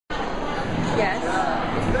Yes.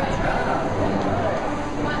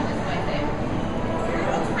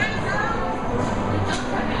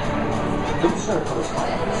 Two circles.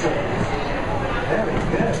 Very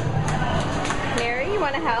good. Mary, you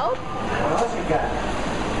want to help? What else you got?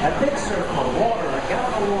 A big circle, water, a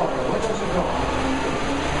gallon of water. Where does it go?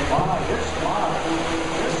 Wow, you're smart.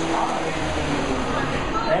 You're smart.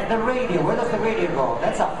 And the radio, where does the radio go?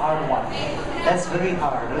 That's a hard one. That's very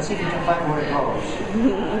hard. Let's see if you can find where it goes.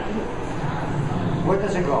 Where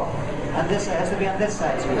does it go? On this side, it has to be on this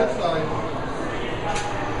side. So This side.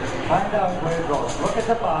 find out where it goes. Look at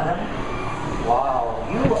the bottom. Wow,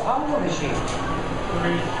 how old is she?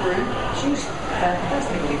 33. She's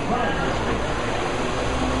fantastically fine.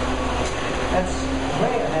 That's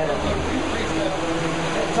way ahead of you.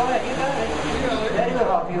 It's all right, you got it. Daddy will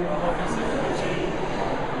help you.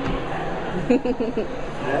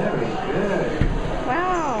 Very good.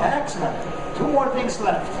 Wow. Excellent. Two more things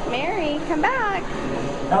left. Mary, come back.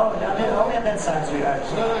 No, only on that side, sweetheart.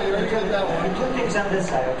 No, you already got that one. Two things on this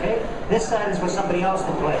side, okay? This side is for somebody else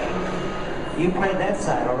to play. You play that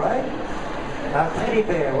side, all right? Now, teddy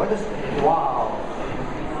bear, what is... Wow.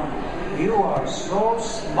 You are so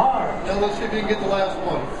smart. Now let's see if you can get the last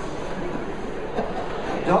one.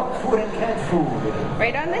 Dog food and cat food.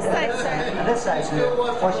 Right on this side, sir. On this side, sir.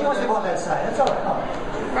 Oh, she wants to go on that side. That's all right.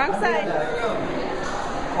 No. Wrong side.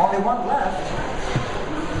 Only one left.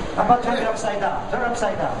 How about turn it upside down? Turn it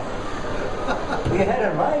upside down. You had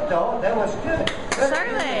it right, though. That was good. Good.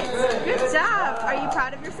 Charlotte, good job. Are you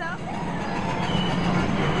proud of yourself?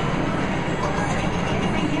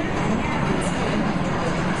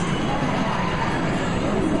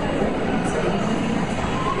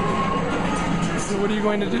 So what are you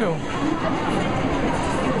going to do?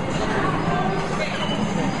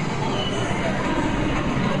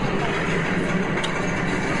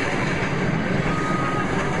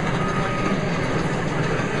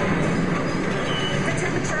 The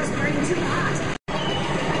temperature is burning too hot.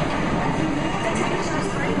 The temperature is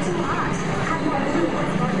burning too hot. Add more food or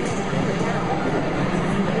garbage to cool it down.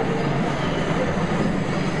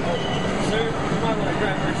 So, you might want to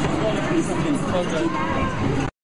grab her. She's going to do something.